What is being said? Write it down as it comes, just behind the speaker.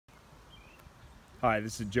Hi,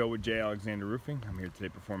 this is Joe with J. Alexander Roofing. I'm here today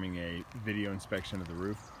performing a video inspection of the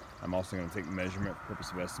roof. I'm also going to take measurement for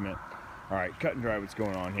purpose of estimate. Alright, cut and dry what's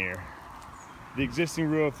going on here. The existing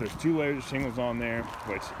roof, there's 2 layers of shingles on there,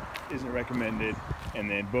 which isn't recommended, and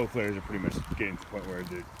then both layers are pretty much getting to the point where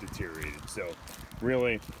they're deteriorated. So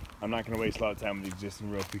really, I'm not going to waste a lot of time with the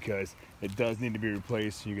existing roof because it does need to be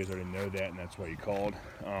replaced. You guys already know that, and that's why you called.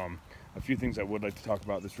 A few things I would like to talk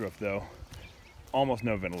about this roof though. Almost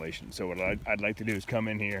no ventilation. So what I'd like to do is come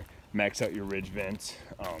in here, max out your ridge vents,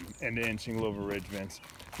 end-to-end shingle over ridge vents.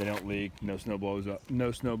 They don't leak, no snow blows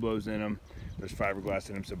in them. There's fiberglass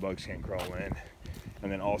in them so bugs can't crawl in.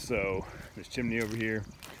 And then also this chimney over here,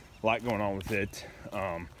 a lot going on with it.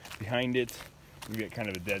 Behind it, we get kind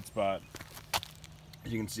of a dead spot.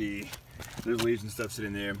 As you can see, there's leaves and stuff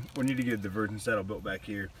sitting there. We need to get a diversion saddle built back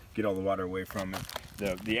here, get all the water away from it.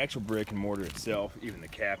 The actual brick and mortar itself, even the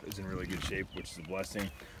cap, is in really good shape, which is a blessing.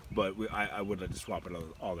 But I would like to swap it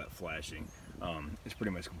all that flashing. It's pretty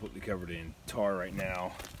much completely covered in tar right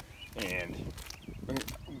now. And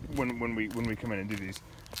when we come in and do these,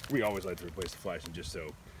 we always like to replace the flashing just so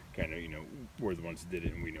kind of, you know, we're the ones that did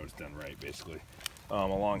it and we know it's done right, basically.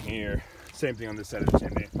 Along here, same thing on this side of the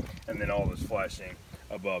chimney, and then all this flashing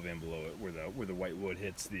above and below it where the white wood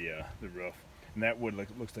hits the roof. And that wood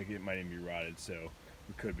looks like it might even be rotted, so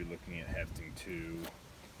we could be looking at having to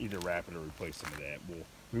either wrap it or replace some of that.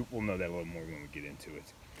 We'll know that a little more when we get into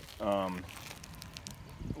it.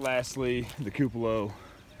 Lastly, the cupola.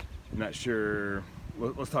 I'm not sure.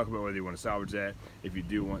 Let's talk about whether you want to salvage that. If you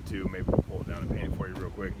do want to, maybe we'll pull it down and paint it for you real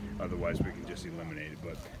quick. Otherwise, we can just eliminate it.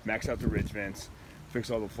 But max out the ridge vents, fix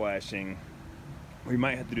all the flashing. We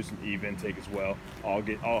might have to do some eve intake as well.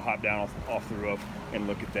 I'll hop down off the roof and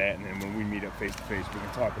look at that, and then when we meet up face to face, we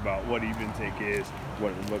can talk about what eve intake is,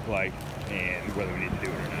 what it would look like, and whether we need to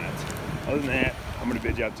do it or not. Other than that, I'm going to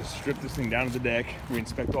bid you out to strip this thing down to the deck. We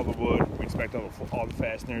inspect all the wood, we inspect all the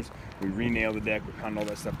fasteners, we re-nail the deck, we pound all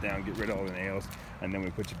that stuff down, get rid of all the nails, and then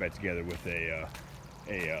we put you back together with a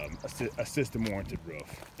system warranted roof.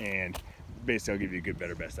 And basically, I'll give you a good,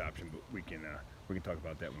 better, best option, but we can talk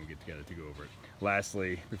about that when we get together to go over it.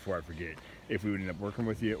 Lastly, before I forget, if we would end up working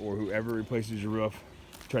with you or whoever replaces your roof,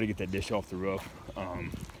 try to get that dish off the roof.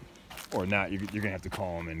 Or not, you're gonna have to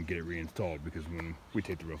call them and get it reinstalled, because when we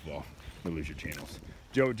take the roof off, we lose your channels.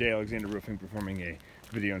 Joe J. Alexander Roofing performing a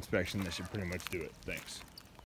video inspection. That should pretty much do it. Thanks.